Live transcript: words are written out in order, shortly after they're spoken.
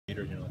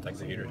hitter, attack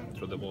the hitter,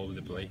 throw the ball with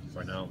the play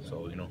right now.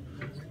 So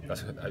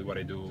that's what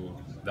I do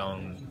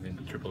down in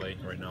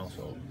AAA right now.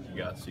 So we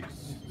got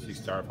six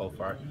stars so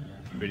far,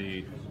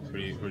 really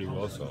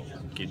well. So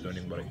keep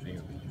doing what I think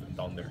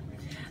down there.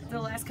 The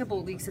last couple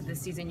of weeks of this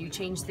season, you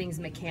changed things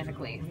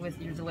mechanically with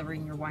your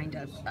delivering your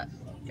windup.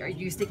 Are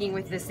you sticking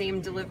with the same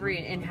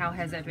delivery, and how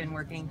has that been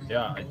working?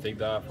 Yeah, I take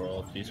that for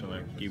all season.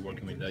 I keep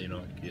working with that.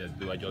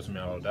 Do adjustment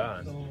all of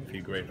that, and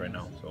feel great right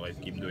now. So I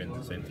keep doing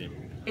the same thing.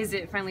 Is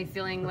it finally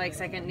feeling like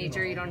second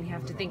nature? You don't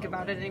have to think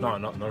about it anymore?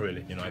 No, not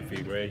really. I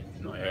feel great.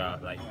 I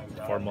got like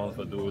 4 months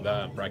to do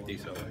that and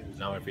practice, so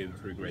now I feel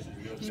pretty great.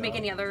 Did you make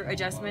any other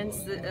adjustments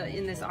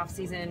in this off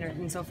season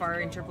and so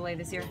far in AAA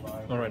this year?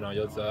 Not right now.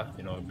 Just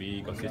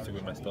be consistent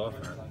with my stuff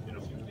and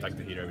attack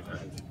the hitter every time.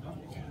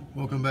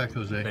 Welcome back,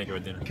 Jose. Thank you,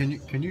 Adina.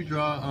 Can you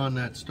draw on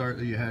that start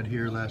that you had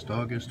here last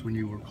August when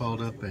you were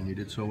called up and you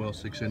did so well,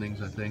 6 innings,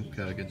 I think,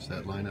 against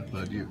that lineup?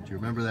 Do you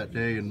remember that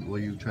day, and will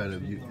you try to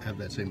have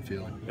that same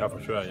feeling? Yeah,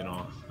 for sure.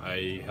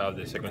 I have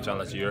the second chance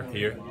last year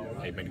here.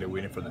 I make the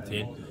winning for the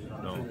team.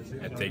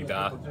 I take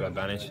that to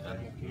advantage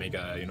and make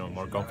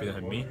more confidence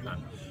in me,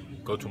 and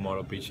go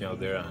tomorrow pitching out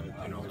there and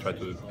try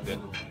to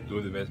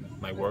do the best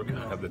my work and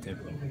help the team.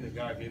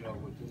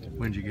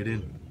 When did you get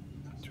in?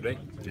 Today?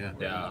 Yeah.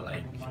 Yeah,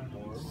 like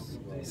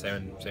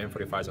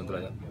 7:45, something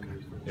like that.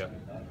 Yeah.